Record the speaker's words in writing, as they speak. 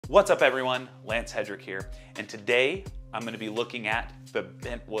What's up everyone, Lance Hedrick here, and today I'm going to be looking at the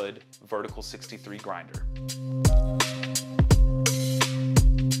Bentwood Vertical 63 grinder.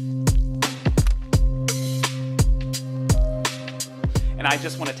 And I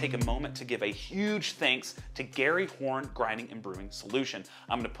just want to take a moment to give a huge thanks to Gary Horne Grinding and Brewing Solution.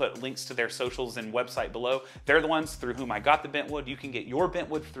 I'm going to put links to their socials and website below. They're the ones through whom I got the Bentwood. You can get your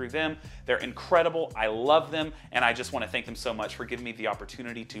Bentwood through them. They're incredible. I love them. And I just want to thank them so much for giving me the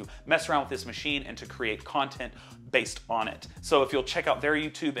opportunity to mess around with this machine and to create content based on it. So if you'll check out their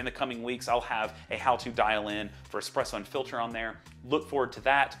YouTube in the coming weeks, I'll have a how-to dial in for espresso and filter on there. Look forward to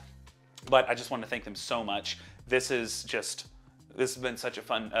that. But I just want to thank them so much. This has been such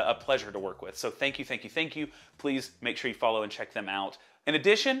a pleasure to work with. So thank you, thank you, thank you. Please make sure you follow and check them out. In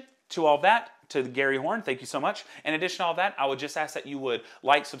addition to all that, to Gary Horne, thank you so much. In addition to all that, I would just ask that you would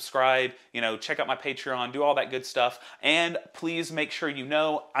like, subscribe, check out my Patreon, do all that good stuff. And please make sure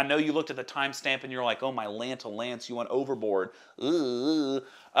I know you looked at the timestamp and you're like, oh my Lance, you went overboard.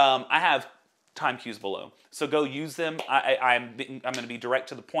 I have time cues below. So go use them. I'm going to be direct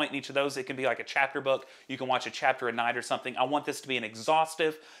to the point in each of those. It can be like a chapter book. You can watch a chapter a night or something. I want this to be an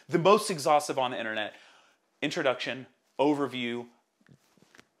exhaustive, the most exhaustive on the internet, introduction, overview,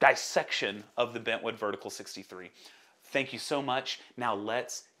 dissection of the Bentwood Vertical 63. Thank you so much. Now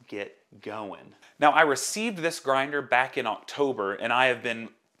let's get going. Now I received this grinder back in October and I have been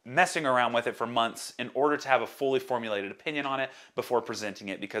messing around with it for months in order to have a fully formulated opinion on it before presenting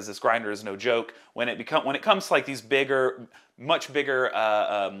it, because this grinder is no joke. When it comes to like these much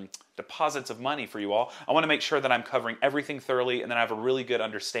bigger deposits of money for you all, I want to make sure that I'm covering everything thoroughly and then I have a really good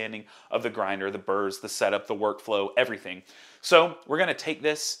understanding of the grinder, the burrs, the setup, the workflow, everything. So we're going to take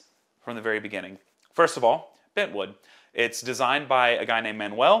this from the very beginning. First of all, Bentwood. It's designed by a guy named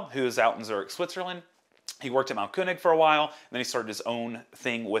Manuel, who is out in Zurich, Switzerland. He worked at Mahlkönig for a while, and then he started his own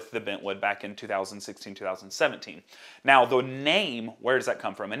thing with the Bentwood back in 2016, 2017. Now, the name, where does that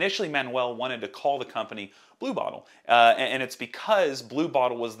come from? Initially, Manuel wanted to call the company Blue Bottle, and it's because Blue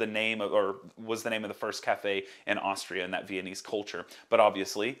Bottle was the name of the first cafe in Austria in that Viennese culture. But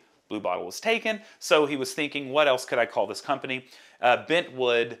obviously, Blue Bottle was taken, so he was thinking, what else could I call this company?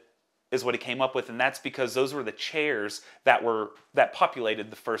 Bentwood is what he came up with, and that's because those were the chairs that populated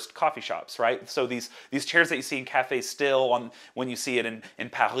the first coffee shops, right? So these chairs that you see in cafes still, when you see it in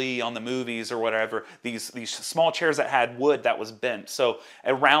Paris on the movies or whatever, these small chairs that had wood that was bent. So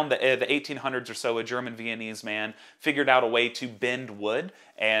around the 1800s or so, a German Viennese man figured out a way to bend wood,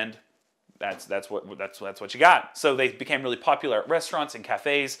 and that's what you got. So they became really popular at restaurants and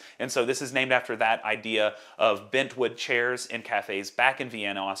cafes, and so this is named after that idea of bent wood chairs in cafes back in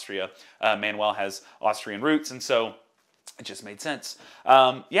Vienna, Austria. Manuel has Austrian roots, and so it just made sense.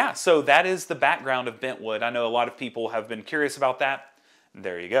 Yeah, so that is the background of Bentwood. I know a lot of people have been curious about that.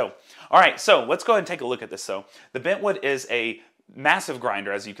 There you go. All right, so let's go ahead and take a look at this. So the Bentwood is a massive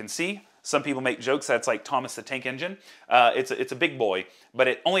grinder, as you can see. Some people make jokes that it's like Thomas the Tank Engine. It's a big boy, but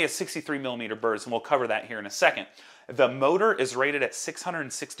it only has 63 millimeter burrs, and we'll cover that here in a second. The motor is rated at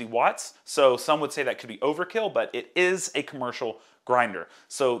 660 watts, so some would say that could be overkill, but it is a commercial grinder.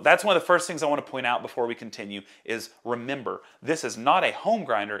 So that's one of the first things I want to point out before we continue is remember, this is not a home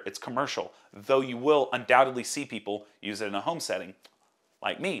grinder, it's commercial, though you will undoubtedly see people use it in a home setting,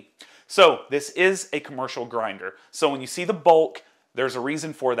 like me. So this is a commercial grinder. So when you see the bulk, there's a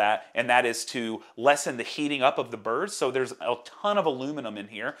reason for that, and that is to lessen the heating up of the burrs. So there's a ton of aluminum in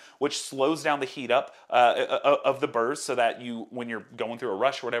here, which slows down the heat up of the burrs so that when you're going through a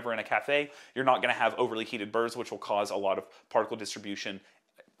rush or whatever in a cafe, you're not going to have overly heated burrs, which will cause a lot of particle distribution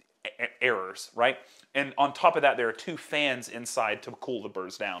errors, right? And on top of that, there are two fans inside to cool the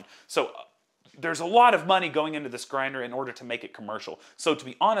burrs down. So there's a lot of money going into this grinder in order to make it commercial. So to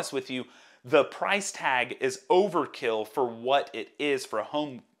be honest with you, the price tag is overkill for what it is for a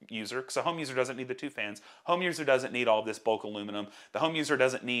home user, because a home user doesn't need the two fans. Home user doesn't need all of this bulk aluminum. The home user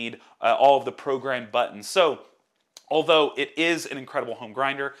doesn't need all of the programmed buttons. So although it is an incredible home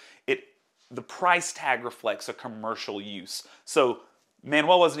grinder, the price tag reflects a commercial use. So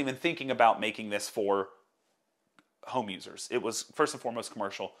Manuel wasn't even thinking about making this for home users. It was first and foremost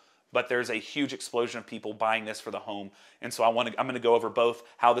commercial. But there's a huge explosion of people buying this for the home. And so I'm going to go over both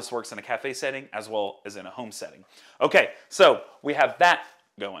how this works in a cafe setting as well as in a home setting. Okay, so we have that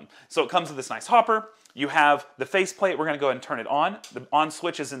going. So it comes with this nice hopper. You have the faceplate. We're going to go ahead and turn it on. The on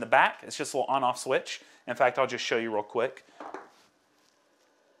switch is in the back. It's just a little on-off switch. In fact, I'll just show you real quick.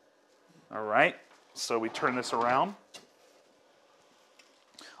 All right, so we turn this around.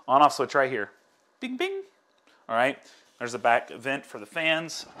 On-off switch right here. Bing, bing. All right. There's a back vent for the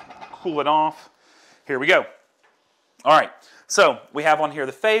fans. Cool it off. Here we go. All right, so we have on here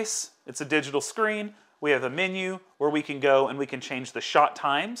the face. It's a digital screen. We have a menu where we can go and we can change the shot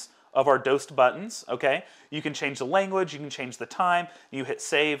times of our dosed buttons, okay? You can change the language, you can change the time. You hit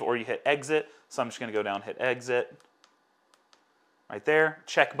save or you hit exit. So I'm just gonna go down, hit exit. Right there,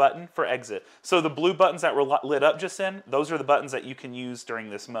 check button for exit. So the blue buttons that were lit up just then, those are the buttons that you can use during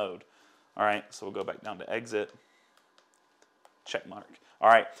this mode. All right, so we'll go back down to exit, check mark. All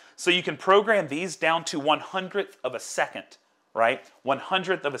right, so you can program these down to 1/100th of a second, right?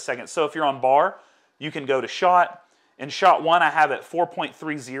 1/100th of a second. So if you're on bar, you can go to shot. In shot 1, I have it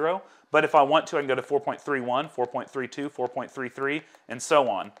 4.30, but if I want to, I can go to 4.31, 4.32, 4.33, and so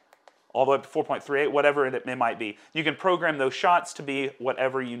on. All the way up to 4.38, whatever it might be. You can program those shots to be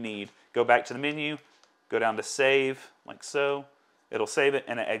whatever you need. Go back to the menu, go down to save, like so. It'll save it,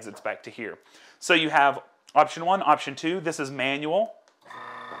 and it exits back to here. So you have option 1, option 2. This is manual.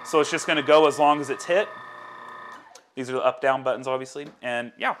 So it's just going to go as long as it's hit. These are the up-down buttons, obviously.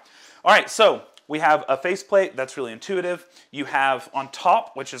 And yeah. All right, so we have a faceplate. That's really intuitive. You have on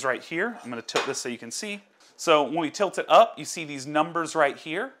top, which is right here. I'm going to tilt this so you can see. So when we tilt it up, you see these numbers right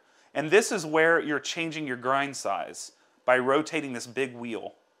here. And this is where you're changing your grind size by rotating this big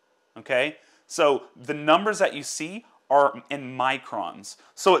wheel, okay? So the numbers that you see are in microns.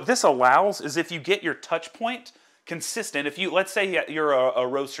 So what this allows is if you get your touch point consistent, if you, let's say you're a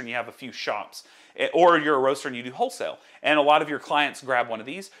roaster and you have a few shops, or you're a roaster and you do wholesale, and a lot of your clients grab one of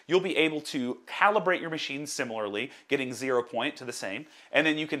these, you'll be able to calibrate your machine similarly, getting 0 point to the same, and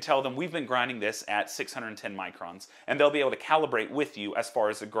then you can tell them, we've been grinding this at 610 microns, and they'll be able to calibrate with you as far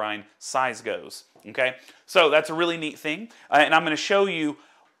as the grind size goes, okay? So that's a really neat thing, and I'm going to show you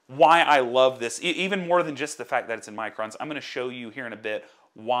why I love this, even more than just the fact that it's in microns. I'm going to show you here in a bit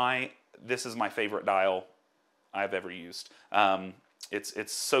why this is my favorite dial I've ever used.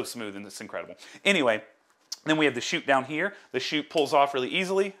 It's so smooth and it's incredible. Anyway, then we have the chute down here. The chute pulls off really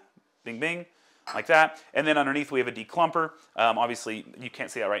easily, bing, bing, like that. And then underneath we have a declumper. Obviously, you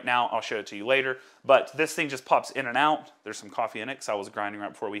can't see that right now. I'll show it to you later. But this thing just pops in and out. There's some coffee in it because I was grinding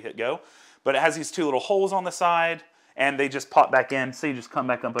right before we hit go. But it has these 2 little holes on the side, and they just pop back in. So you just come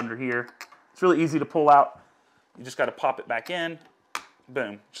back up under here. It's really easy to pull out. You just got to pop it back in.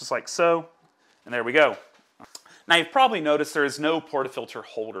 Boom, just like so. And there we go. Now you've probably noticed there is no portafilter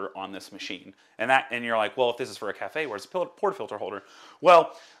holder on this machine. And you're like, well, if this is for a cafe, where's the portafilter holder?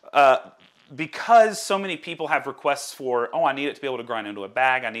 Well, because so many people have requests for, oh, I need it to be able to grind into a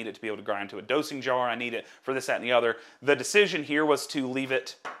bag, I need it to be able to grind into a dosing jar, I need it for this, that, and the other. The decision here was to leave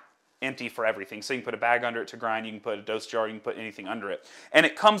it empty for everything. So you can put a bag under it to grind, you can put a dose jar, you can put anything under it. And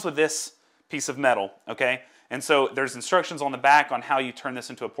it comes with this piece of metal, okay? And so there's instructions on the back on how you turn this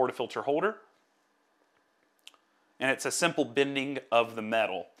into a portafilter holder. And it's a simple bending of the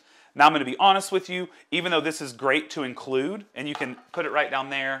metal. Now I'm going to be honest with you, even though this is great to include, and you can put it right down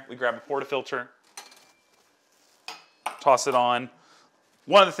there, we grab a portafilter, toss it on.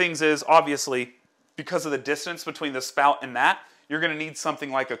 One of the things is, obviously, because of the distance between the spout and that, you're going to need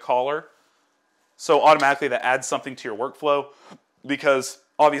something like a collar. So automatically that adds something to your workflow, because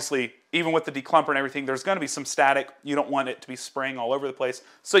obviously, even with the declumper and everything, there's going to be some static. You don't want it to be spraying all over the place.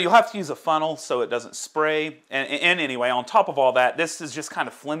 So you'll have to use a funnel so it doesn't spray. And anyway, on top of all that, this is just kind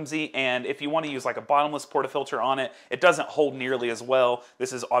of flimsy. And if you want to use like a bottomless portafilter on it, it doesn't hold nearly as well.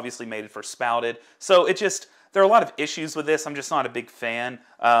 This is obviously made for spouted. So it just, there are a lot of issues with this. I'm just not a big fan.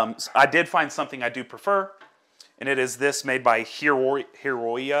 I did find something I do prefer, and it is this made by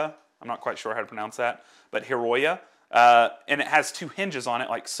Hiroia. I'm not quite sure how to pronounce that, but Hiroia. And it has 2 hinges on it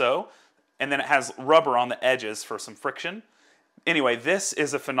like so, and then it has rubber on the edges for some friction. Anyway, this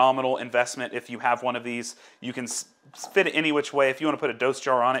is a phenomenal investment. If you have one of these, you can fit it any which way. If you want to put a dose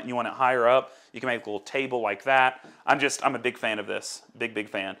jar on it and you want it higher up, you can make a little table like that. I'm a big fan of this, big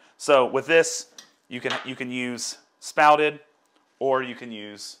fan. So with this, you can use spouted, or you can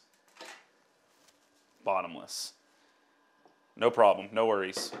use bottomless. No problem, no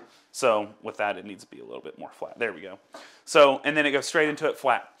worries. So with that, it needs to be a little bit more flat. There we go. So, and then it goes straight into it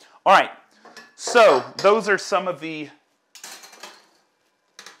flat. All right, so those are some of the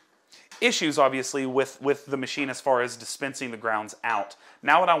issues, obviously, with the machine as far as dispensing the grounds out.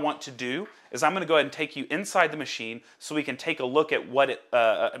 Now what I want to do is I'm going to go ahead and take you inside the machine so we can take a look at what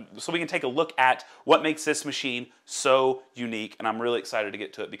what makes this machine so unique. And I'm really excited to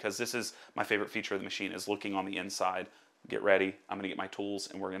get to it because this is my favorite feature of the machine, is looking on the inside. Get ready. I'm going to get my tools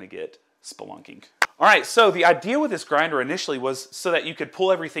and we're going to get spelunking. All right, so the idea with this grinder initially was so that you could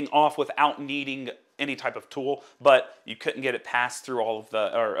pull everything off without needing any type of tool, but you couldn't get it past through all of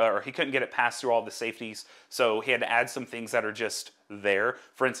the, or he couldn't get it past through all the safeties, so he had to add some things that are just there.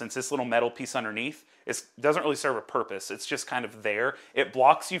 For instance, this little metal piece underneath It doesn't really serve a purpose. It's just kind of there. It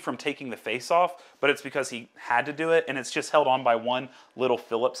blocks you from taking the face off, but it's because he had to do it, and it's just held on by one little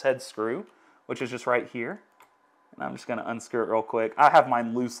Phillips head screw, which is just right here. And I'm just going to unscrew it real quick. I have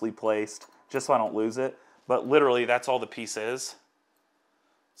mine loosely placed just so I don't lose it, but literally that's all the piece is.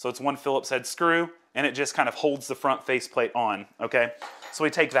 So it's one Phillips head screw, and it just kind of holds the front faceplate on, okay? So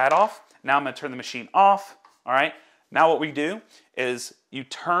we take that off. Now I'm going to turn the machine off, all right? Now what we do is you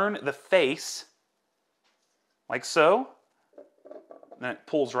turn the face like so, then it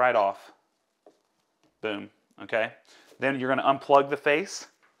pulls right off. Boom, okay? Then you're going to unplug the face,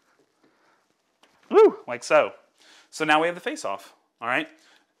 woo, like so. So now we have the face off, all right?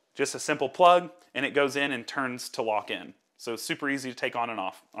 Just a simple plug, and it goes in and turns to lock in. So it's super easy to take on and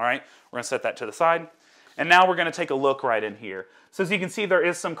off, all right? We're going to set that to the side. And now we're going to take a look right in here. So as you can see, there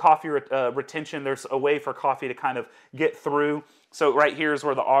is some coffee retention. There's a way for coffee to kind of get through. So right here is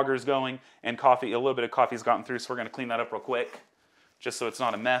where the auger is going, and coffee, a little bit of coffee has gotten through, so we're going to clean that up real quick, just so it's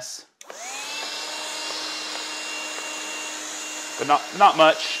not a mess. But not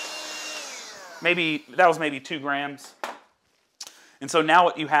much. Maybe, that was maybe 2 grams. And so now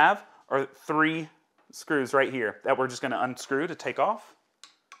what you have are 3 screws right here that we're just going to unscrew to take off.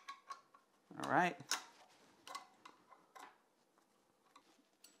 All right.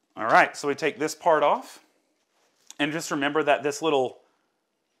 All right, so we take this part off. And just remember that this little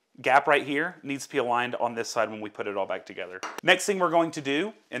gap right here needs to be aligned on this side when we put it all back together. Next thing we're going to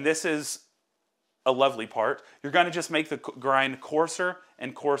do, and this is a lovely part, you're going to just make the grind coarser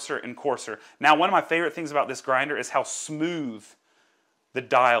and coarser and coarser. Now, one of my favorite things about this grinder is how smooth the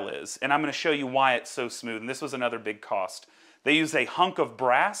dial is. And I'm going to show you why it's so smooth. And this was another big cost. They use a hunk of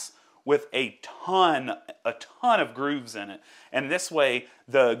brass with a ton of grooves in it. And this way,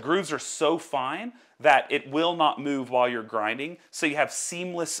 the grooves are so fine that it will not move while you're grinding. So you have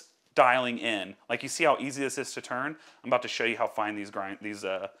seamless dialing in. Like you see how easy this is to turn? I'm about to show you how fine these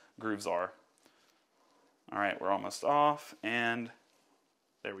grooves are. All right, we're almost off, and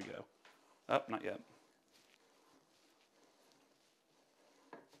there we go. Oh, not yet.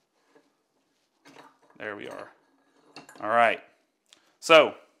 There we are. All right.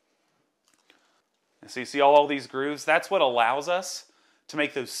 So you see all these grooves? That's what allows us to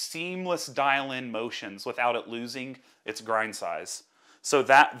make those seamless dial-in motions without it losing its grind size. So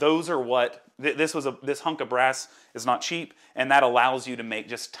those are what, this hunk of brass is not cheap, and that allows you to make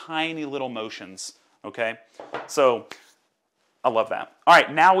just tiny little motions, okay? So I love that. All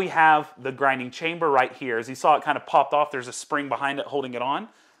right, now we have the grinding chamber right here. As you saw, it kind of popped off. There's a spring behind it holding it on.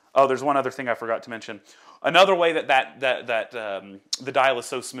 Oh, there's one other thing I forgot to mention. Another way that the dial is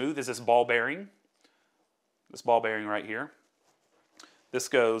so smooth is this ball bearing. This ball bearing right here. This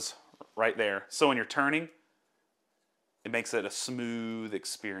goes right there. So when you're turning, it makes it a smooth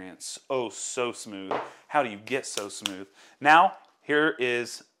experience. Oh, so smooth. How do you get so smooth? Now, here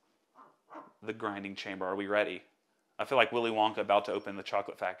is the grinding chamber. Are we ready? I feel like Willy Wonka about to open the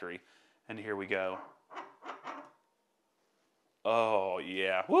chocolate factory. And here we go. Oh,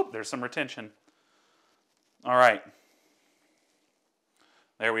 yeah. Whoop, there's some retention. All right.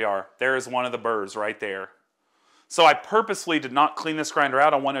 There we are. There is one of the burrs right there. So I purposely did not clean this grinder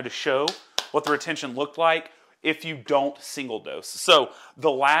out. I wanted to show what the retention looked like if you don't single dose. So the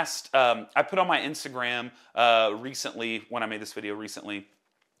last, I put on my Instagram recently, when I made this video recently,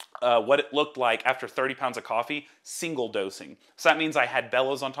 what it looked like after 30 pounds of coffee, single dosing. So that means I had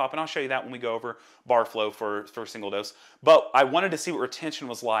bellows on top, and I'll show you that when we go over bar flow for single dose. But I wanted to see what retention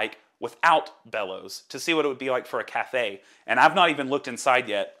was like without bellows, to see what it would be like for a cafe. And I've not even looked inside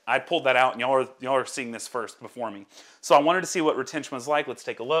yet. I pulled that out, and y'all are seeing this first before me. So I wanted to see what retention was like. Let's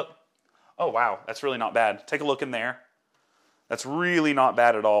take a look. Oh, wow, that's really not bad. Take a look in there. That's really not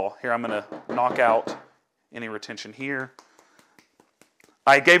bad at all. Here, I'm going to knock out any retention here.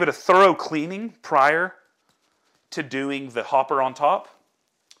 I gave it a thorough cleaning prior to doing the hopper on top.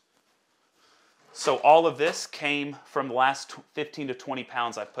 So all of this came from the last 15 to 20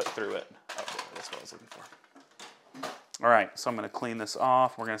 pounds I put through it. Oh, that's what I was looking for. All right, so I'm going to clean this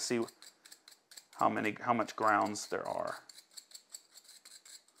off. We're going to see how much grounds there are.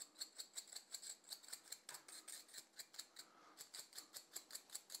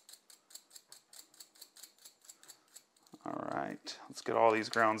 All right, let's get all these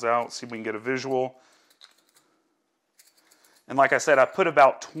grounds out, see if we can get a visual. And like I said, I put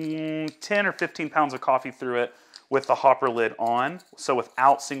about 10 or 15 pounds of coffee through it with the hopper lid on, so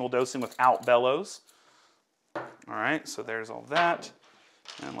without single dosing, without bellows. All right, so there's all that.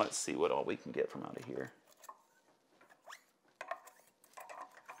 And let's see what all we can get from out of here.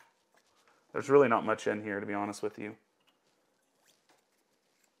 There's really not much in here, to be honest with you.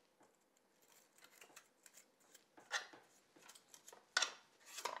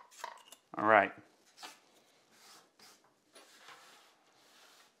 All right.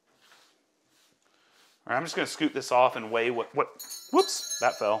 All right, I'm just going to scoop this off and weigh whoops,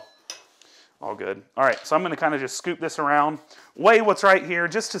 that fell. All good. All right, so I'm going to kind of just scoop this around, weigh what's right here,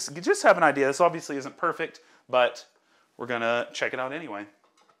 just to have an idea. This obviously isn't perfect, but we're going to check it out anyway.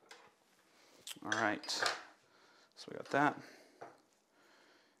 All right, so we got that.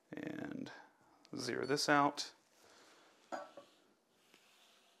 And zero this out.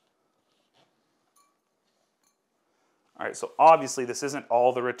 All right, so obviously this isn't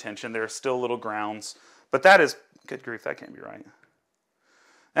all the retention. There are still little grounds, but that is, good grief, that can't be right.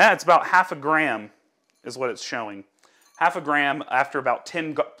 It's about 1/2 gram is what it's showing. 1/2 gram after about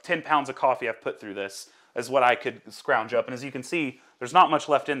 10 pounds of coffee I've put through this is what I could scrounge up. And as you can see, there's not much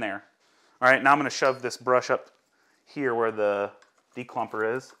left in there. All right, now I'm going to shove this brush up here where the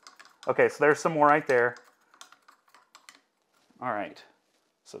declumper is. Okay, so there's some more right there. All right,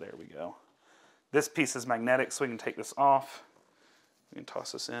 so there we go. This piece is magnetic, so we can take this off. We can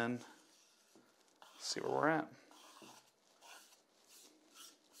toss this in, see where we're at.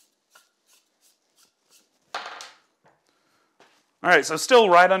 All right, so still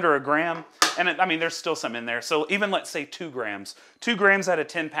right under 1 gram. And I mean, there's still some in there. So even let's say 2 grams. 2 grams out of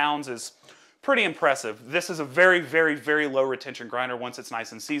 10 pounds is pretty impressive. This is a very, very, very low retention grinder once it's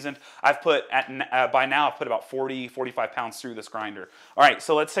nice and seasoned. I've put, by now, I've put about 40, 45 pounds through this grinder. All right,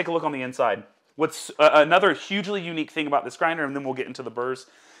 so let's take a look on the inside. What's another hugely unique thing about this grinder, and then we'll get into the burrs,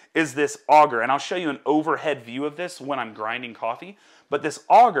 is this auger. And I'll show you an overhead view of this when I'm grinding coffee. But this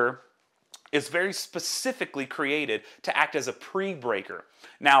auger is very specifically created to act as a pre-breaker.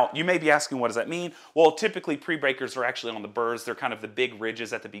 Now, you may be asking, what does that mean? Well, typically pre-breakers are actually on the burrs. They're kind of the big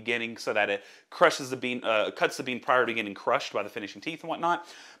ridges at the beginning so that it crushes the bean, cuts the bean prior to getting crushed by the finishing teeth and whatnot.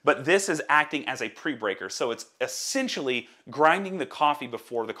 But this is acting as a pre-breaker. So it's essentially grinding the coffee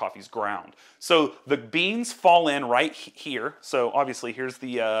before the coffee's ground. So the beans fall in right here. So obviously here's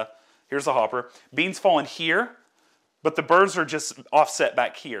the hopper. Beans fall in here, but the burrs are just offset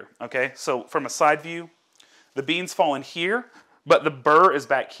back here, okay? So from a side view, the beans fall in here, but the burr is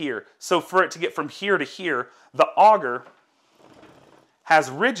back here. So for it to get from here to here, the auger has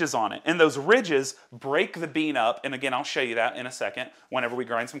ridges on it, and those ridges break the bean up, and again, I'll show you that in a second whenever we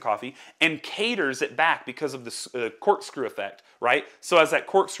grind some coffee, and caters it back because of the corkscrew effect, right? So as that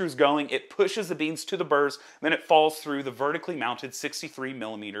corkscrew's going, it pushes the beans to the burrs, then it falls through the vertically mounted 63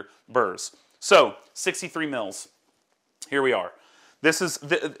 millimeter burrs. So 63 mils. Here we are.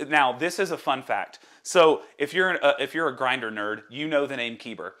 Now this is a fun fact. So if you're a grinder nerd, you know the name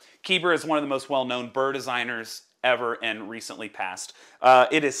Keeber. Keeber is one of the most well-known burr designers ever and recently passed.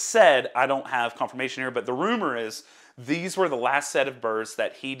 It is said, I don't have confirmation here, but the rumor is these were the last set of burrs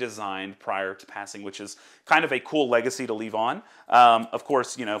that he designed prior to passing, which is kind of a cool legacy to leave on. Of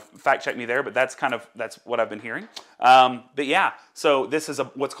course, you know, fact check me there, but that's what I've been hearing. But yeah, so this is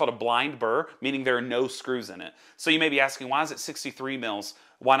what's called a blind burr, meaning there are no screws in it. So you may be asking, why is it 63 mils?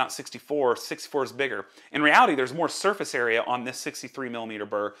 Why not 64? 64 is bigger. In reality, there's more surface area on this 63 millimeter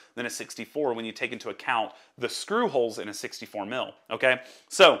burr than a 64 when you take into account the screw holes in a 64 mil, okay?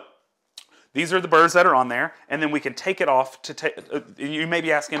 So these are the burrs that are on there, and then we can take it off to take. You may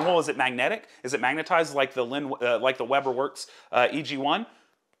be asking, well, is it magnetic? Is it magnetized like the Weber Works EG1?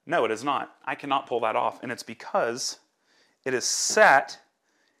 No, it is not. I cannot pull that off, and it's because it is sat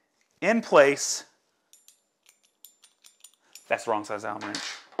in place. That's the wrong size Allen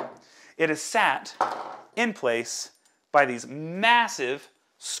wrench. It is sat in place by these massive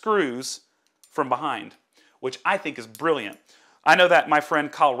screws from behind, which I think is brilliant. I know that my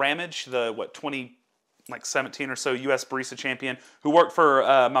friend Kyle Ramage, the 2017 or so U.S. barista champion, who worked for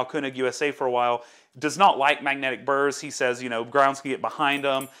Malkunig USA for a while, does not like magnetic burrs. He says, you know, grounds can get behind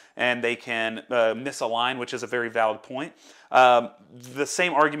them and they can misalign, which is a very valid point. The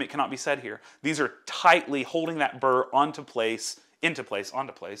same argument cannot be said here. These are tightly holding that burr into place,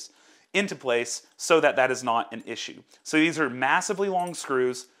 so that that is not an issue. So these are massively long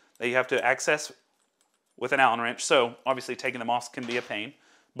screws that you have to access with an Allen wrench. So obviously taking them off can be a pain,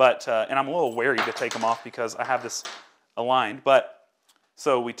 but and I'm a little wary to take them off because I have this aligned. But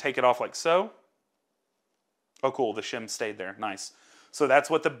so we take it off like so. Oh, cool, the shim stayed there, nice. So that's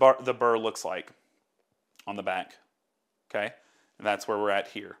what the burr looks like on the back, okay? And that's where we're at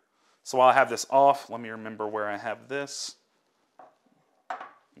here. So while I have this off, let me remember where I have this.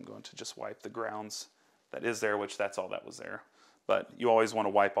 I'm going to just wipe the grounds that is there, which that's all that was there. But you always want to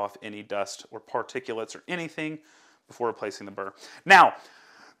wipe off any dust or particulates or anything before replacing the burr. Now,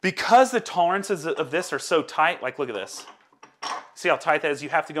 because the tolerances of this are so tight, like look at this. See how tight that is? You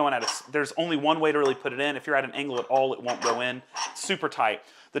have to go in there's only one way to really put it in. If you're at an angle at all, it won't go in. Super tight.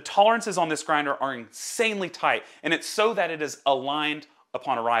 The tolerances on this grinder are insanely tight, and it's so that it is aligned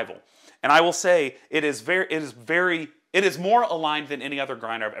upon arrival. And I will say it is more aligned than any other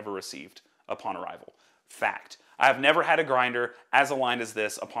grinder I've ever received upon arrival. Fact. I've never had a grinder as aligned as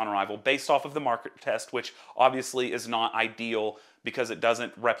this upon arrival based off of the market test, which obviously is not ideal because it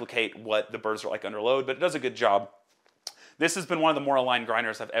doesn't replicate what the burrs are like under load, but it does a good job. This has been one of the more aligned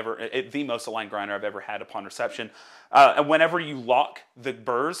grinders the most aligned grinder I've ever had upon reception. And whenever you lock the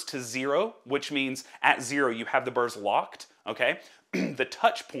burrs to 0, which means at 0 you have the burrs locked, okay? The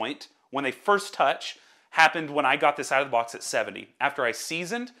touch point, when they first touch, happened when I got this out of the box at 70. After I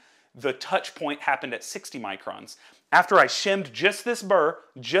seasoned, the touch point happened at 60 microns. After I shimmed just this burr,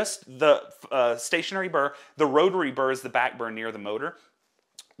 just the stationary burr, the rotary burr is the back burr near the motor.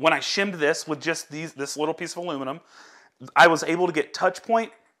 When I shimmed this with just this little piece of aluminum, I was able to get touch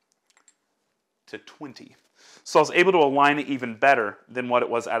point to 20. So I was able to align it even better than what it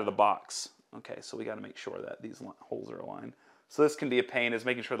was out of the box. Okay, so we got to make sure that these holes are aligned. So this can be a pain, is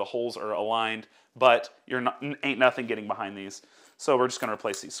making sure the holes are aligned, but ain't nothing getting behind these. So we're just going to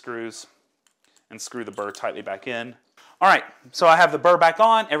replace these screws and screw the burr tightly back in. All right, so I have the burr back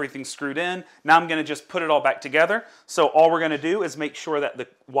on, everything's screwed in. Now I'm going to just put it all back together. So all we're going to do is make sure that the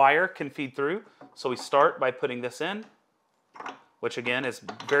wire can feed through. So we start by putting this in, which again is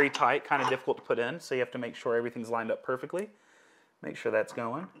very tight, kind of difficult to put in. So you have to make sure everything's lined up perfectly. Make sure that's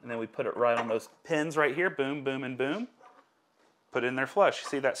going. And then we put it right on those pins right here, boom, boom, and boom. Put it in there flush.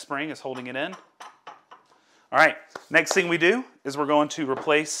 See that spring is holding it in? All right, next thing we do is we're going to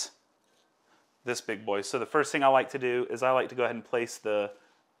replace this big boy. So the first thing I like to do is I like to go ahead and place the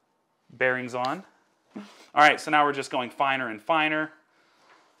bearings on. All right, so now we're just going finer and finer,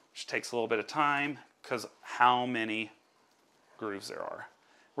 which takes a little bit of time because how many grooves there are.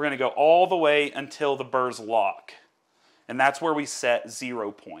 We're going to go all the way until the burrs lock, and that's where we set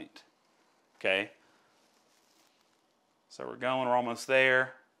 0 point, okay? So we're going, we're almost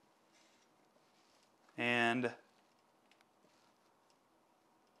there. And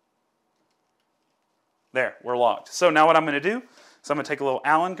there, we're locked. So now what I'm going to do is I'm going to take a little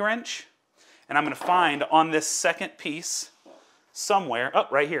Allen wrench and I'm going to find on this second piece somewhere, oh,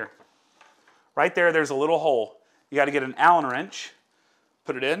 right here. Right there, there's a little hole. You got to get an Allen wrench,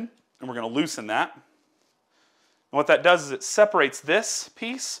 put it in, and we're going to loosen that. And what that does is it separates this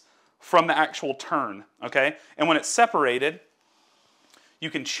piece from the actual turn, okay? And when it's separated,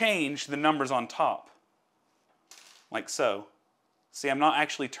 you can change the numbers on top. Like so. See, I'm not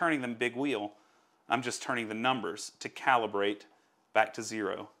actually turning the big wheel. I'm just turning the numbers to calibrate back to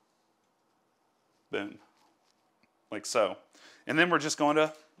 0. Boom. Like so. And then we're just going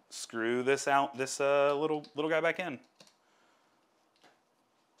to screw this out, this little guy back in.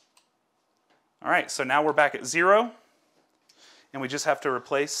 All right, so now we're back at 0. And we just have to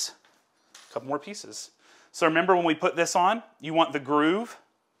replace a couple more pieces. So remember when we put this on, you want the groove,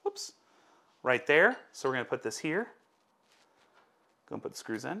 whoops, right there. So we're going to put this here. Go and put the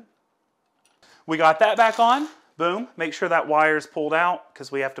screws in. We got that back on. Boom. Make sure that wire's pulled out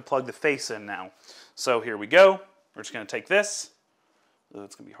because we have to plug the face in now. So here we go. We're just going to take this. Oh,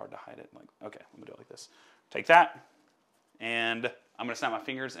 it's going to be hard to hide it. Like, okay, I'm going to do it like this. Take that, and I'm going to snap my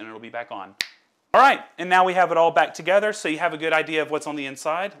fingers, and it'll be back on. All right, and now we have it all back together, so you have a good idea of what's on the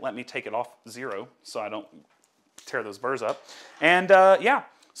inside. Let me take it off 0 so I don't tear those burrs up. And yeah,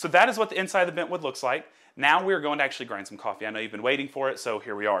 so that is what the inside of the Bentwood looks like. Now we're going to actually grind some coffee. I know you've been waiting for it, so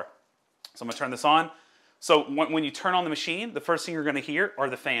here we are. So I'm going to turn this on. So when you turn on the machine, the first thing you're going to hear are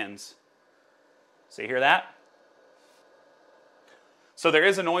the fans. So you hear that? So there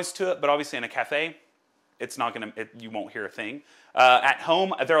is a noise to it, but obviously in a cafe, it's not going to, you won't hear a thing. At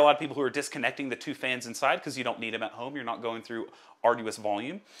home, there are a lot of people who are disconnecting the 2 fans inside because you don't need them at home. You're not going through arduous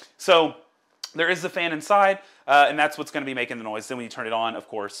volume. So there is the fan inside, and that's what's going to be making the noise. Then when you turn it on, of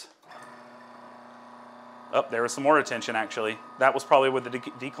course. Oh, there was some more attention, actually. That was probably with the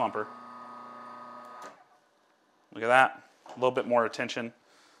declumper. Look at that. A little bit more attention.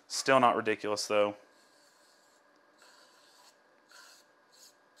 Still not ridiculous, though.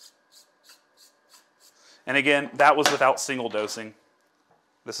 And again, that was without single dosing.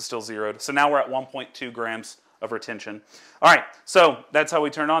 This is still zeroed. So now we're at 1.2 grams of retention. All right, so that's how we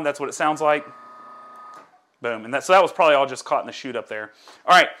turn on. That's what it sounds like. Boom. And so that was probably all just caught in the chute up there.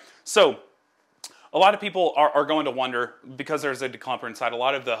 All right, so a lot of people are going to wonder, because there's a declumper inside, a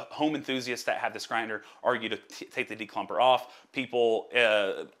lot of the home enthusiasts that have this grinder argue to take the declumper off. People,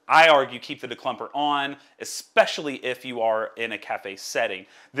 I argue, keep the declumper on, especially if you are in a cafe setting.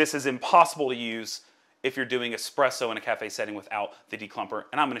 This is impossible to use if you're doing espresso in a cafe setting without the declumper.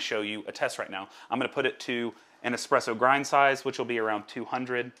 And I'm going to show you a test right now. I'm going to put it to an espresso grind size, which will be around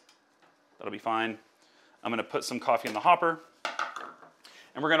 200. That'll be fine. I'm going to put some coffee in the hopper,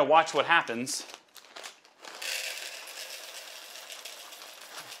 and we're going to watch what happens.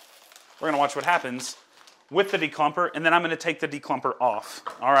 We're going to watch what happens with the declumper, and then I'm going to take the declumper off.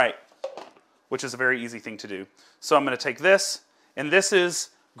 All right, which is a very easy thing to do. So I'm going to take this, and this is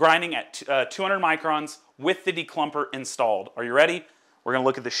grinding at 200 microns with the declumper installed. Are you ready? We're going to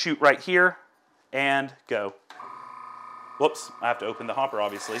look at the chute right here, and go. Whoops, I have to open the hopper,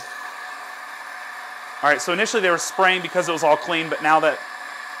 obviously. All right, so initially they were spraying because it was all clean, but now that,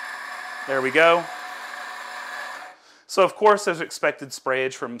 there we go. So of course there's expected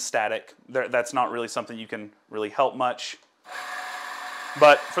sprayage from static. That's not really something you can really help much.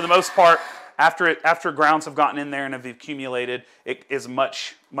 But for the most part, after grounds have gotten in there and have accumulated, it is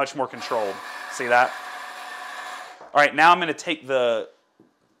much more controlled. See that? All right, now I'm gonna take the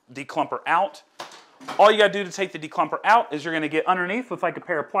declumper out. All you gotta do to take the declumper out is you're gonna get underneath with like a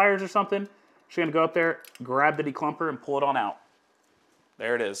pair of pliers or something. You're gonna go up there, grab the declumper, and pull it on out.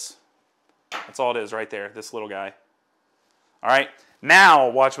 There it is. That's all it is right there, this little guy. All right, now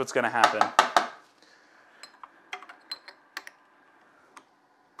watch what's gonna happen.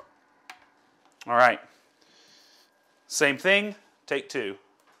 All right, same thing, take two.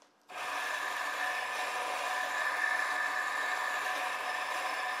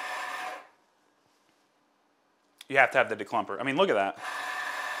 You have to have the declumper. I mean, look at that.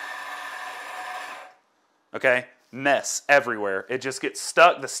 Okay, mess everywhere. It just gets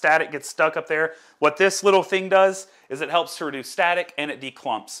stuck, the static gets stuck up there. What this little thing does is it helps to reduce static and it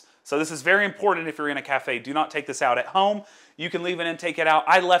declumps. So this is very important if you're in a cafe. Do not take this out at home. You can leave it in, take it out.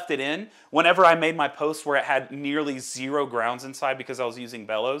 I left it in. Whenever I made my post where it had nearly 0 grounds inside because I was using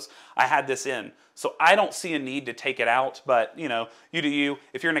bellows, I had this in. So I don't see a need to take it out, but you know, you do you.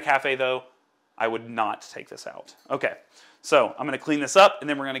 If you're in a cafe though, I would not take this out. Okay, so I'm gonna clean this up and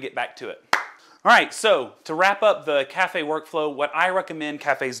then we're gonna get back to it. All right, so to wrap up the cafe workflow, what I recommend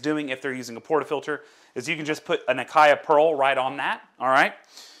cafes doing if they're using a portafilter is you can just put an Akaya Pearl right on that, all right?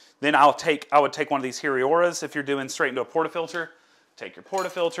 Then I would take one of these Hirioras if you're doing straight into a portafilter. Take your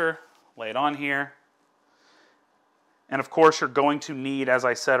portafilter, lay it on here. And of course you're going to need, as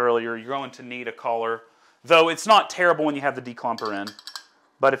I said earlier, you're going to need a collar. Though it's not terrible when you have the declumper in.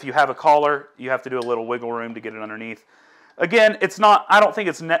 But if you have a collar, you have to do a little wiggle room to get it underneath. Again, it's not, I don't think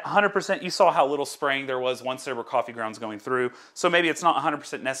it's 100%. You saw how little spraying there was once there were coffee grounds going through. So maybe it's not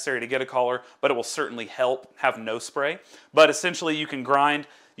 100% necessary to get a collar, but it will certainly help have no spray. But essentially you can grind,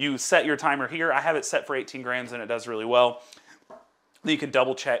 you set your timer here. I have it set for 18 grams and it does really well. Then you can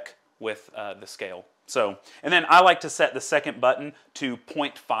double check with the scale. So, and then I like to set the second button to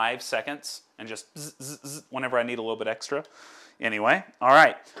 0.5 seconds and just zzz, zzz, zzz, whenever I need a little bit extra. Anyway, all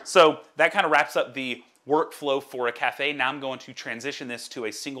right. So that kind of wraps up the workflow for a cafe. Now I'm going to transition this to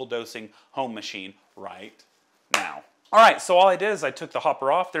a single dosing home machine right now. All right, so all I did is I took the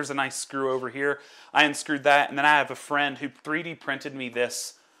hopper off. There's a nice screw over here. I unscrewed that, and then I have a friend who 3D printed me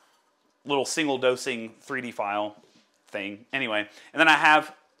this little single dosing 3D file thing. Anyway, and then I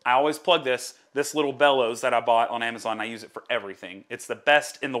always plug this little bellows that I bought on Amazon. I use it for everything. It's the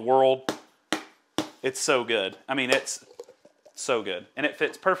best in the world. It's so good. I mean, it's so good. And it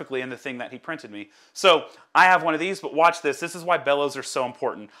fits perfectly in the thing that he printed me. So I have one of these, but watch this. This is why bellows are so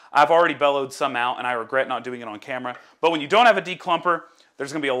important. I've already bellowed some out, and I regret not doing it on camera. But when you don't have a declumper,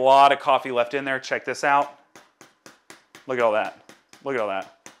 there's going to be a lot of coffee left in there. Check this out. Look at all that. Look at all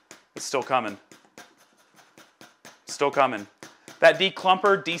that. It's still coming. Still coming. That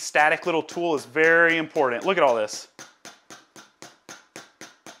declumper, de-static little tool is very important. Look at all this.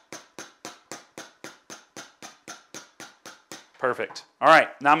 Perfect. All right,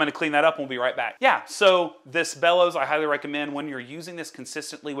 now I'm going to clean that up and we'll be right back. Yeah, so this bellows, I highly recommend when you're using this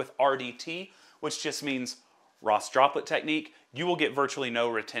consistently with RDT, which just means Ross droplet technique, you will get virtually no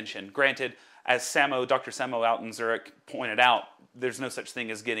retention. Granted, as Dr. Samo out in Zurich pointed out, there's no such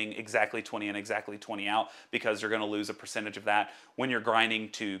thing as getting exactly 20 in, exactly 20 out, because you're going to lose a percentage of that when you're grinding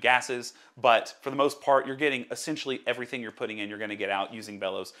to gases. But for the most part, you're getting essentially everything you're putting in, you're going to get out using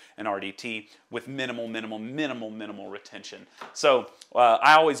bellows and RDT with minimal retention. So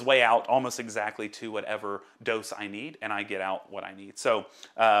I always weigh out almost exactly to whatever dose I need, and I get out what I need. So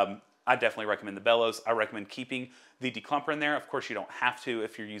I definitely recommend the bellows. I recommend keeping the declumper in there. Of course, you don't have to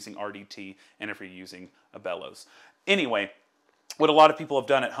if you're using RDT and if you're using a bellows. Anyway, what a lot of people have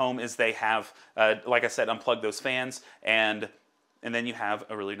done at home is they have, like I said, unplugged those fans, and then you have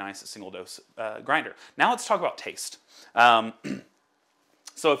a really nice single dose grinder. Now let's talk about taste.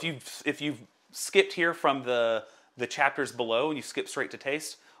 So if you've skipped here from the chapters below and you skip straight to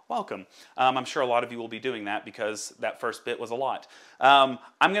taste, welcome. I'm sure a lot of you will be doing that because that first bit was a lot. I'm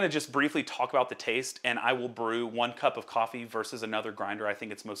going to just briefly talk about the taste, and I will brew 1 cup of coffee versus another grinder I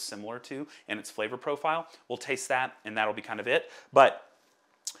think it's most similar to in its flavor profile. We'll taste that, and that'll be kind of it. But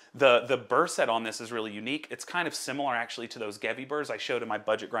the burr set on this is really unique. It's kind of similar actually to those Gevi burrs I showed in my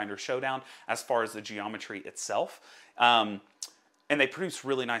budget grinder showdown as far as the geometry itself. And they produce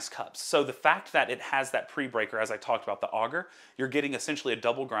really nice cups. So the fact that it has that pre-breaker, as I talked about, the auger, you're getting essentially a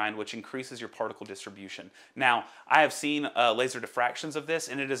double grind, which increases your particle distribution. Now, I have seen laser diffractions of this,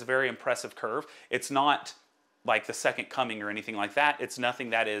 and it is a very impressive curve. It's not like the second coming or anything like that. It's nothing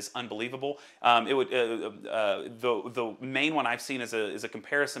that is unbelievable. The main one I've seen is a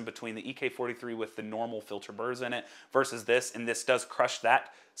comparison between the EK43 with the normal filter burrs in it versus this, and this does crush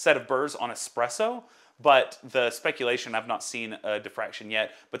that set of burrs on espresso. But the speculation, I've not seen a diffraction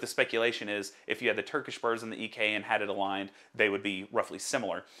yet, but the speculation is if you had the Turkish burrs and the EK and had it aligned, they would be roughly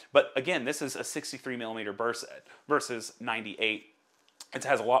similar. But again, this is a 63 millimeter burr set versus 98. It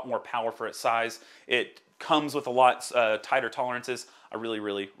has a lot more power for its size. It comes with a lot tighter tolerances. I really,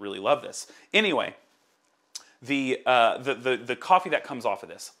 really, really love this. Anyway, the coffee that comes off of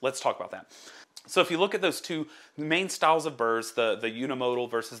this, let's talk about that. So if you look at those two main styles of burrs, the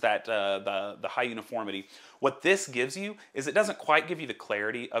unimodal versus that the high uniformity, what this gives you is it doesn't quite give you the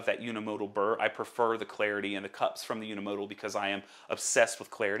clarity of that unimodal burr. I prefer the clarity in the cups from the unimodal because I am obsessed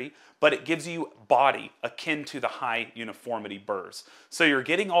with clarity, but it gives you body akin to the high uniformity burrs. So you're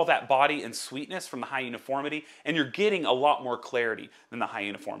getting all that body and sweetness from the high uniformity, and you're getting a lot more clarity than the high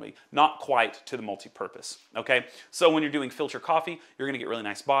uniformity, not quite to the multi-purpose, okay? So when you're doing filter coffee, you're gonna get really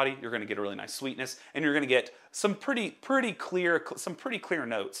nice body, you're gonna get a really nice sweetness, and you're gonna get some pretty clear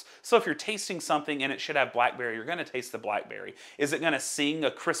notes. So if you're tasting something and it should have blackberry, you're gonna taste the blackberry. Is it gonna sing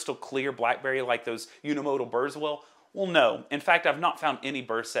a crystal clear blackberry like those unimodal burrs will? Well, no. In fact, I've not found any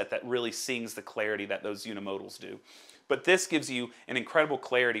burr set that really sings the clarity that those unimodals do. But this gives you an incredible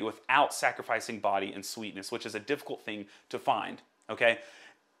clarity without sacrificing body and sweetness, which is a difficult thing to find, okay?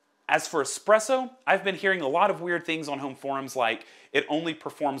 As for espresso, I've been hearing a lot of weird things on home forums like it only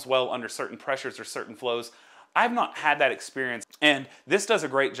performs well under certain pressures or certain flows. I've not had that experience, and this does a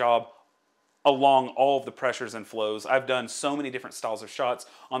great job along all of the pressures and flows. I've done so many different styles of shots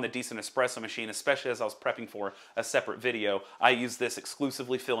on the Decent Espresso machine, especially as I was prepping for a separate video. I use this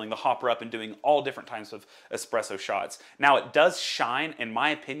exclusively filling the hopper up and doing all different types of espresso shots. Now it does shine, in my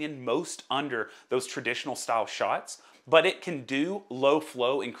opinion, most under those traditional style shots, but it can do low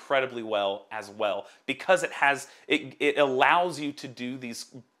flow incredibly well as well because it allows you to do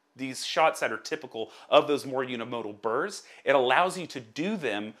these shots that are typical of those more unimodal burrs. It allows you to do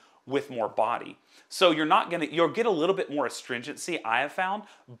them with more body. So you'll get a little bit more astringency, I have found,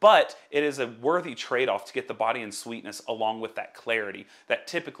 but it is a worthy trade-off to get the body and sweetness along with that clarity that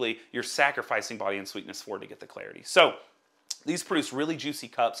typically you're sacrificing body and sweetness for to get the clarity. So these produce really juicy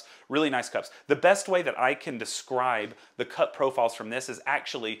cups, really nice cups. The best way that I can describe the cup profiles from this is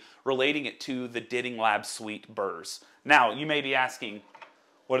actually relating it to the Ditting Lab Sweet burrs. Now, you may be asking,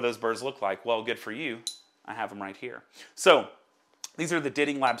 what do those burrs look like? Well, good for you. I have them right here. So these are the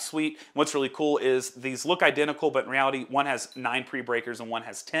Ditting Lab Sweet. What's really cool is these look identical, but in reality, one has 9 pre-breakers and one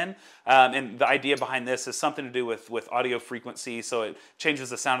has 10. And the idea behind this is something to do with audio frequency, so it changes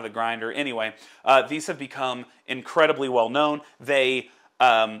the sound of the grinder. Anyway, these have become incredibly well known.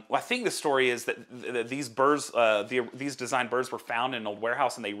 Well, I think the story is that these burrs, these design burrs were found in an old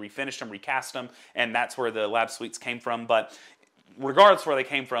warehouse and they refinished them, recast them, and that's where the Lab Sweets came from. But regardless where they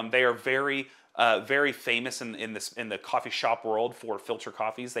came from, they are very famous in the coffee shop world for filter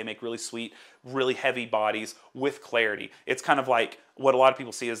coffees. They make really sweet, really heavy bodies with clarity. It's kind of like what a lot of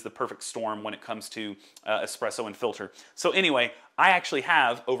people see as the perfect storm when it comes to espresso and filter. So anyway, I actually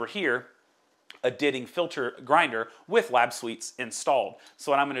have over here a Ditting filter grinder with Lab Sweets installed.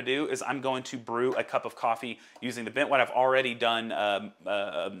 So what I'm going to do is I'm going to brew a cup of coffee using the Bentwood. I've already done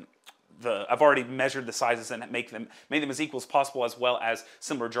I've already measured the sizes and made them as equal as possible, as well as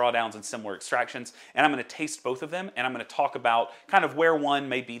similar drawdowns and similar extractions. And I'm going to taste both of them, and I'm going to talk about kind of where one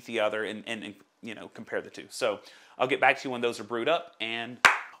may beat the other and you know, compare the two. So I'll get back to you when those are brewed up. And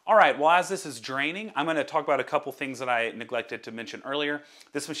all right, well, as this is draining, I'm going to talk about a couple things that I neglected to mention earlier.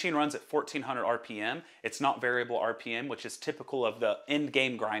 This machine runs at 1400 RPM. It's not variable RPM, which is typical of the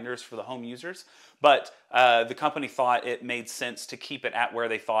end-game grinders for the home users. But the company thought it made sense to keep it at where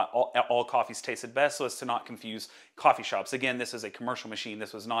they thought all coffees tasted best, so as to not confuse coffee shops. Again, this is a commercial machine.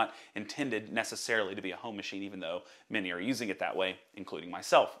 This was not intended necessarily to be a home machine, even though many are using it that way, including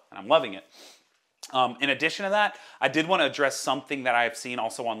myself, and I'm loving it. In addition to that, I did want to address something that I've seen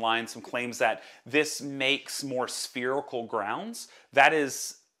also online, some claims that this makes more spherical grounds. That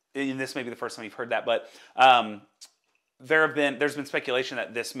is and this may be the first time you've heard that, but there's been speculation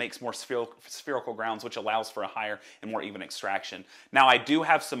that this makes more spherical grounds, which allows for a higher and more even extraction. Now, I do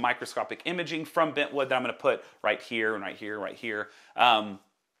have some microscopic imaging from Bentwood that I'm going to put right here and right here, right here.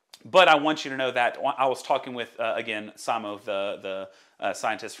 But I want you to know that I was talking with, again, Samo, the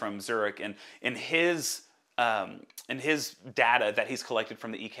scientist from Zurich, and in his data that he's collected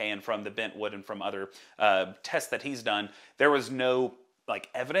from the EK and from the Bentwood and from other tests that he's done, there was no like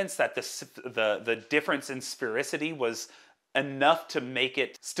evidence that the difference in sphericity was enough to make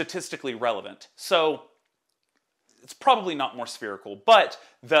it statistically relevant. So it's probably not more spherical, but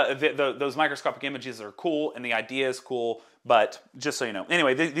those microscopic images are cool and the idea is cool, but just so you know.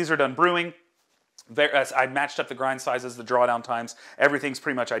 Anyway, these are done brewing. I matched up the grind sizes, the drawdown times. Everything's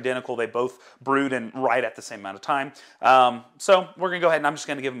pretty much identical. They both brewed in right at the same amount of time. So we're going to go ahead and I'm just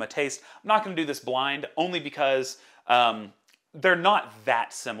going to give them a taste. I'm not going to do this blind only because they're not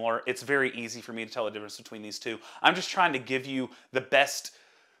that similar. It's very easy for me to tell the difference between these two. I'm just trying to give you the best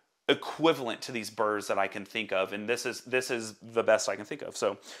equivalent to these Burrs that I can think of, and this is the best I can think of.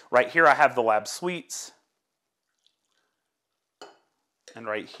 So right here I have the Lab Sweets, and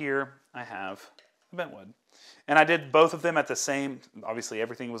right here I have the Bentwood. And I did both of them at the same, obviously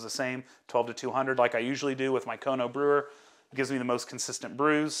everything was the same, 12 to 200 like I usually do with my Kono brewer. It gives me the most consistent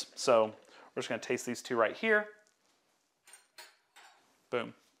brews. So we're just going to taste these two right here.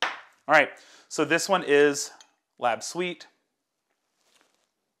 Boom. All right, so this one is Lab Sweet.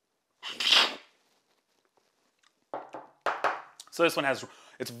 So this one has,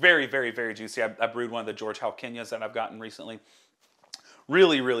 it's very, very, very juicy. I brewed one of the George Howe Kenyas that I've gotten recently.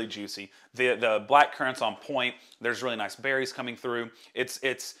 Really, really juicy. The black currant's on point. There's really nice berries coming through.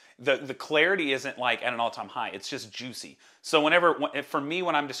 The clarity isn't like at an all-time high. It's just juicy. So for me,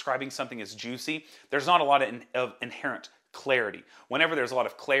 when I'm describing something as juicy, there's not a lot of inherent clarity. Whenever there's a lot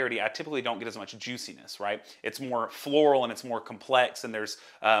of clarity, I typically don't get as much juiciness, right? It's more floral and it's more complex, and there's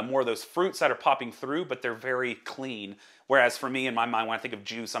more of those fruits that are popping through, but they're very clean. Whereas for me, in my mind, when I think of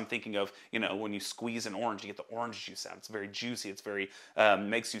juice, I'm thinking of, you know, when you squeeze an orange, you get the orange juice out. It's very juicy. It's very,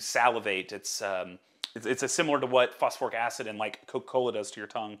 makes you salivate. It's similar to what phosphoric acid and like Coca-Cola does to your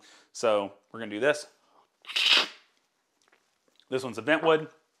tongue. So we're going to do this. This one's a Bentwood.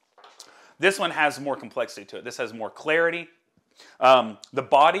 This one has more complexity to it. This has more clarity. The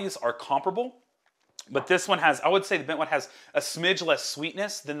bodies are comparable, but this one has, I would say the Bentwood has a smidge less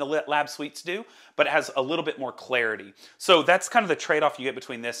sweetness than the Lab Sweets do, but it has a little bit more clarity. So that's kind of the trade-off you get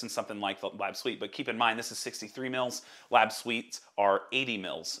between this and something like the Lab Sweet. But keep in mind, this is 63 mils. Lab Sweets are 80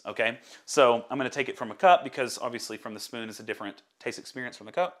 mils, okay? So I'm going to take it from a cup because obviously from the spoon is a different taste experience from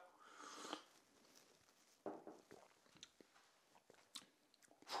the cup.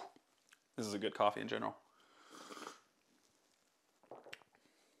 This is a good coffee in general.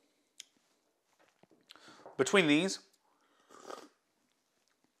 Between these,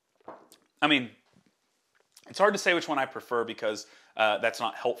 I mean, it's hard to say which one I prefer because that's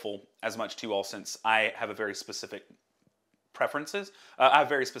not helpful as much to you all since I have a very specific preferences. I have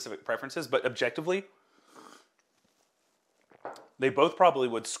very specific preferences, but objectively, they both probably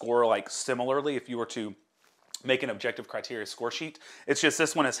would score like similarly if you were to make an objective criteria score sheet. It's just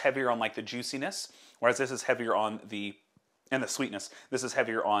this one is heavier on like the juiciness, whereas this is heavier on the sweetness. This is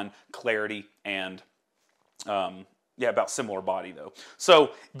heavier on clarity and yeah, about similar body though.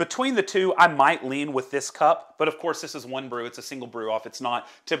 So between the two, I might lean with this cup, but of course this is one brew. It's a single brew off. It's not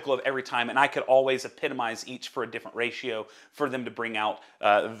typical of every time, and I could always epitomize each for a different ratio for them to bring out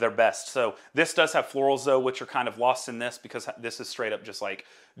their best. So this does have florals though, which are kind of lost in this because this is straight up just like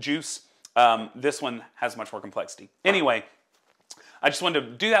juice. This one has much more complexity. Anyway, I just wanted to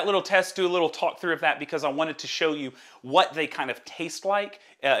do that little test, do a little talk through of that because I wanted to show you what they kind of taste like,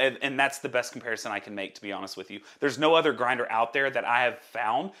 and that's the best comparison I can make, to be honest with you. There's no other grinder out there that I have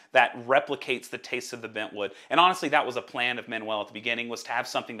found that replicates the taste of the Bentwood. And honestly, that was a plan of Manuel at the beginning, was to have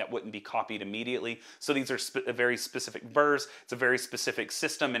something that wouldn't be copied immediately. So these are very specific burrs. It's a very specific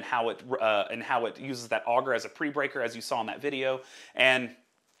system in how it uses that auger as a pre-breaker, as you saw in that video, and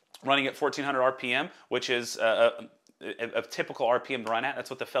running at 1400 RPM, which is a typical RPM to run at. That's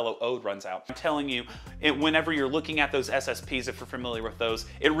what the fellow Ode runs out. I'm telling you, whenever you're looking at those SSPs, if you're familiar with those,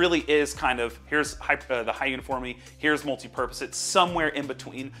 it really is kind of, here's the high uniformity, here's multi-purpose. It's somewhere in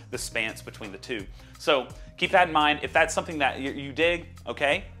between the spans between the two. So keep that in mind. If that's something that you dig,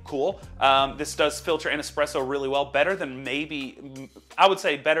 okay, cool. This does filter and espresso really well, better than maybe, I would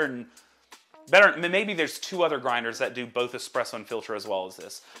say better than better, maybe there's 2 other grinders that do both espresso and filter as well as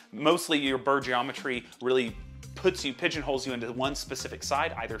this. Mostly your burr geometry really pigeonholes you into one specific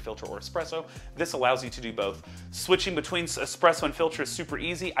side, either filter or espresso. This allows you to do both. Switching between espresso and filter is super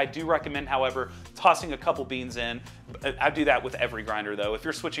easy. I do recommend, however, tossing a couple beans in. I do that with every grinder though. If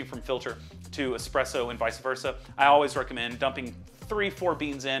you're switching from filter to espresso and vice versa, I always recommend dumping 3-4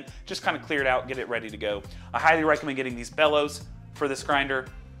 beans in, just kind of clear it out, get it ready to go. I highly recommend getting these bellows for this grinder.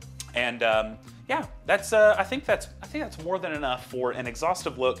 And yeah, that's I think that's more than enough for an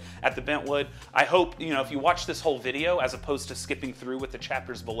exhaustive look at the Bentwood. I hope, you know, if you watch this whole video as opposed to skipping through with the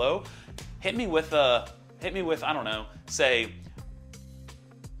chapters below, hit me with I don't know, say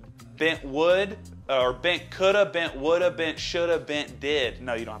bent wood or bent coulda, bent woulda, bent shoulda, bent did.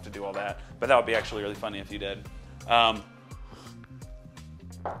 No, you don't have to do all that, but that would be actually really funny if you did.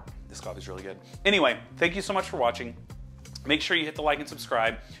 This coffee's really good. Anyway, thank you so much for watching. Make sure you hit the like and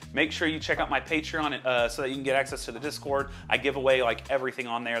subscribe. Make sure you check out my Patreon so that you can get access to the Discord. I give away like everything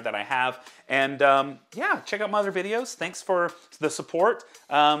on there that I have. And yeah, check out my other videos. Thanks for the support.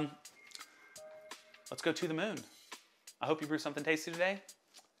 Let's go to the moon. I hope you brew something tasty today.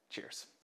 Cheers.